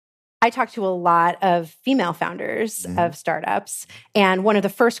I talk to a lot of female founders of startups, and one of the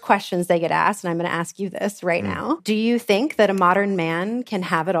first questions they get asked, and I'm going to ask you this right now, do you think that a modern man can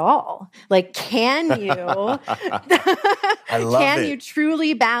have it all? Like, can you, you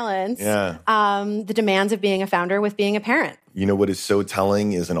truly balance the demands of being a founder with being a parent? You know what is so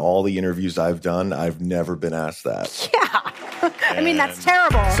telling is in all the interviews I've done, I've never been asked that. Yeah. I mean, that's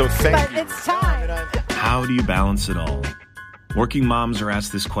terrible. So thank you. It's time. How do you balance it all? Working moms are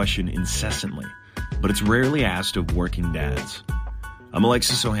asked this question incessantly, but it's rarely asked of working dads. I'm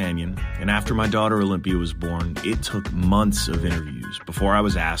Alexis Ohanian, and after my daughter Olympia was born, it took months of interviews before I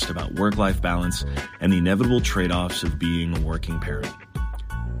was asked about work-life balance and the inevitable trade-offs of being a working parent.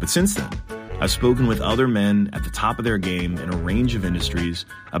 But since then, I've spoken with other men at the top of their game in a range of industries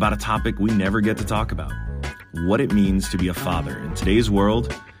about a topic we never get to talk about: what it means to be a father in today's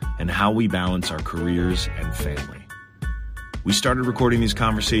world and how we balance our careers and family. We started recording these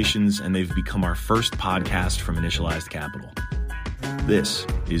conversations, and they've become our first podcast from Initialized Capital. This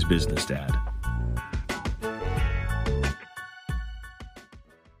is Business Dad.